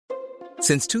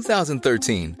Since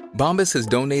 2013, Bombas has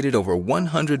donated over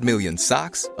 100 million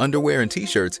socks, underwear, and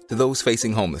T-shirts to those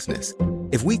facing homelessness.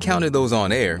 If we counted those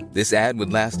on air, this ad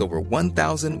would last over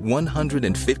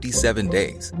 1,157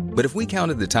 days. But if we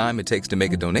counted the time it takes to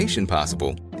make a donation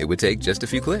possible, it would take just a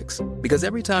few clicks. Because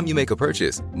every time you make a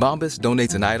purchase, Bombas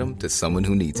donates an item to someone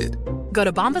who needs it. Go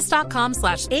to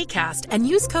bombas.com/ACAST and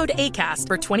use code ACAST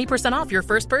for 20% off your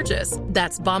first purchase.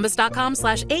 That's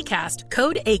bombas.com/ACAST,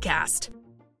 code ACAST.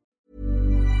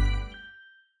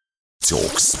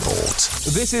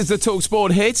 talkSPORT. This is the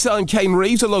talkSPORT hit. I'm Kane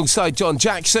Reeves alongside John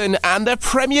Jackson, and the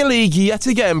Premier League yet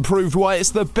again proved why it's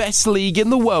the best league in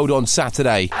the world on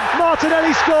Saturday.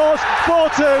 Martinelli scores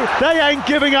 4-2. They ain't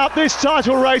giving up this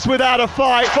title race without a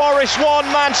fight. Forest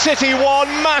 1, Man City 1.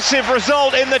 Massive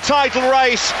result in the title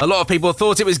race. A lot of people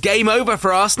thought it was game over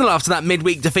for Arsenal after that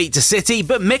midweek defeat to City,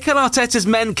 but Mikel Arteta's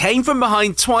men came from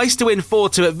behind twice to win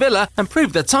 4-2 at Villa and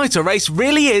proved the title race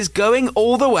really is going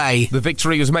all the way. The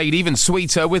victory was made even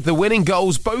sweeter with the winning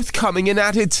goals both coming in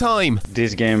added time.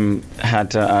 This game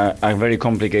had a very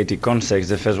complicated context.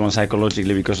 The first one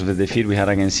psychologically because of the defeat we had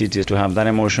against City. To have that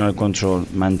emotional control,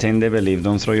 maintain the belief,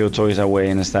 don't throw your toys away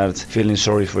and start feeling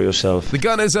sorry for yourself. The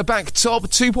Gunners are back top,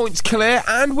 2 points clear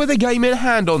and with a game in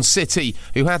hand on City,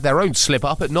 who had their own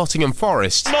slip-up at Nottingham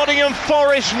Forest. Nottingham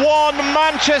Forest 1,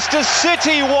 Manchester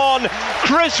City 1.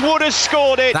 Chris Wood has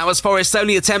scored it. That was Forest's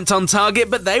only attempt on target,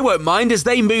 but they won't mind as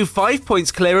they move 5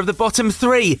 points clear of the bottom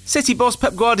 3. City boss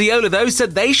Pep Guardiola, though,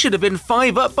 said they should have been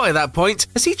 5 up by that point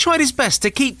as he tried his best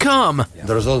to keep calm.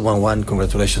 The result 1-1.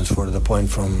 Congratulations for the point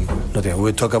from Nottingham.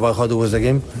 We talk about how it was the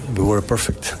game. We were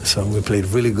perfect. So we played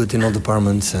really good in all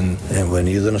departments, and when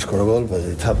you don't score a goal, but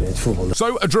it happened, it's football.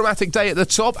 So a dramatic day at the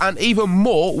top, and even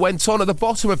more went on at the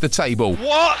bottom of the table.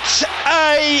 What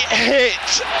a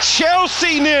hit!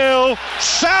 Chelsea 0,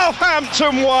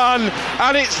 Southampton 1,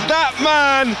 and it's that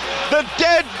man, the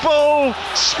dead ball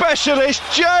specialist,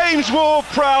 James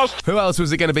Ward-Prowse. Who else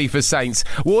was it going to be for Saints?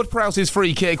 Ward-Prowse's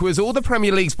free kick was all the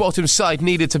Premier League's bottom side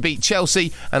needed to beat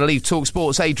Chelsea and leave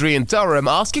talkSPORT's Adrian Durham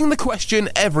asking the question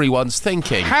everyone's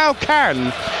thinking. How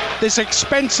can this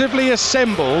expensively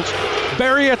assembled,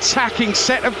 very attacking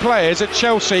set of players at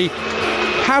Chelsea,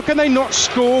 how can they not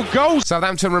score goals?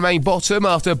 Southampton remain bottom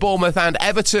after Bournemouth and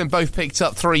Everton both picked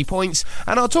up 3 points,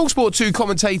 and our talkSPORT 2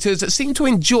 commentators seem to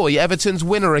enjoy Everton's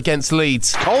winner against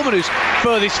Leeds. Coleman, who's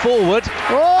furthest forward.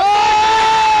 Goal!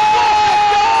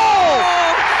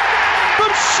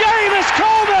 From Seamus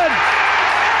Coleman!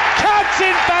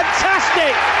 Captain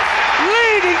fantastic!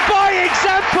 Leading by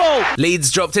example!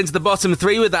 Leeds dropped into the bottom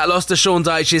 3 with that loss to Sean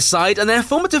Dyche's side, and their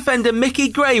former defender Mickey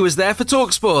Gray was there for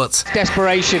talkSPORT.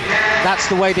 Desperation, that's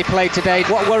the way they played today.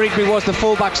 What worried me was the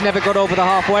fullbacks never got over the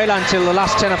halfway line until the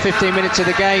last 10 or 15 minutes of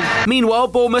the game. Meanwhile,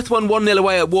 Bournemouth won 1-0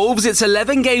 away at Wolves. It's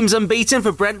 11 games unbeaten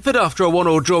for Brentford after a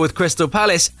 1-1 draw with Crystal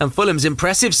Palace, and Fulham's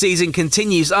impressive season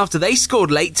continues after they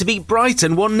scored late to beat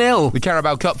Brighton 1-0. The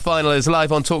Carabao Cup final is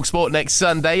live on talkSPORT next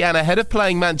Sunday, and ahead of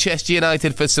playing Manchester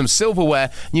United for some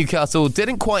silverware, Newcastle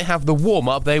didn't quite have the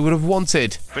warm-up they would have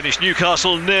wanted. Finished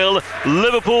Newcastle 0,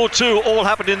 Liverpool 2. All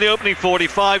happened in the opening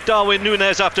 45. Darwin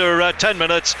Núñez after 10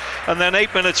 minutes, and then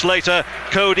 8 minutes later,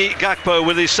 Cody Gakpo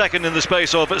with his second in the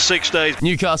space of 6 days.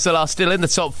 Newcastle are still in the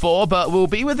top 4, but will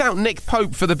be without Nick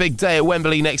Pope for the big day at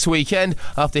Wembley next weekend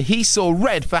after he saw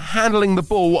red for handling the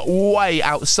ball way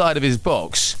outside of his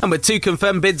box. And with 2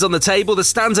 confirmed bids on the table, the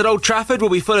stands at Old Trafford will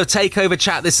be full of takeover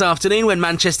chat this afternoon when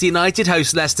Manchester United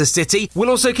host Leicester City. We'll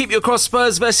also keep you across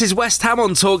Spurs versus West Ham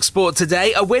on talkSPORT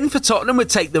today. A win for Tottenham would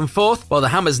take them 4th, while the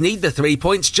Hammers need the 3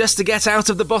 points just to get out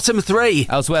of the bottom 3.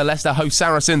 Elsewhere, Leicester host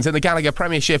Saracens in the Gallagher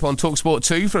Premiership on talkSPORT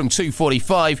 2 from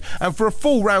 2:45. And for a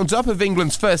full roundup of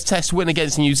England's first Test win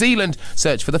against New Zealand,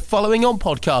 search for the following on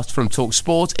podcast from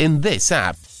talkSPORT in this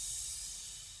app.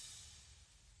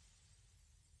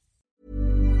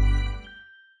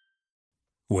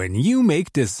 When you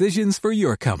make decisions for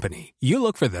your company, you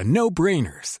look for the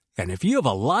no-brainers. And if you have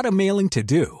a lot of mailing to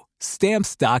do,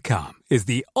 Stamps.com is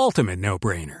the ultimate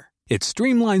no-brainer. It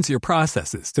streamlines your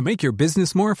processes to make your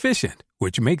business more efficient,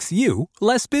 which makes you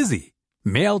less busy.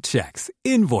 Mail checks,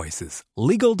 invoices,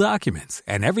 legal documents,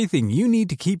 and everything you need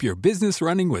to keep your business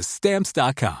running with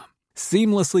Stamps.com.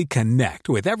 Seamlessly connect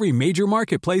with every major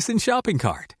marketplace and shopping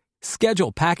cart.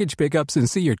 Schedule package pickups and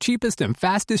see your cheapest and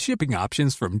fastest shipping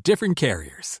options from different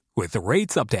carriers, with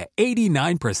rates up to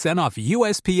 89% off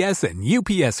USPS and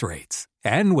UPS rates.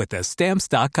 And with the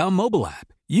Stamps.com mobile app,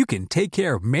 you can take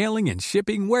care of mailing and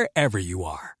shipping wherever you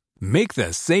are. Make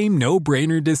the same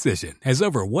no-brainer decision as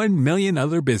over 1 million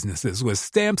other businesses with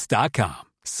Stamps.com.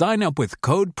 Sign up with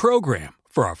code PROGRAM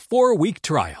for a 4-week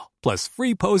trial, plus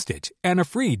free postage and a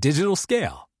free digital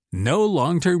scale. No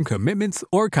long-term commitments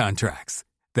or contracts.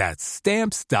 That's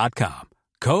Stamps.com.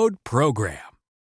 Code PROGRAM.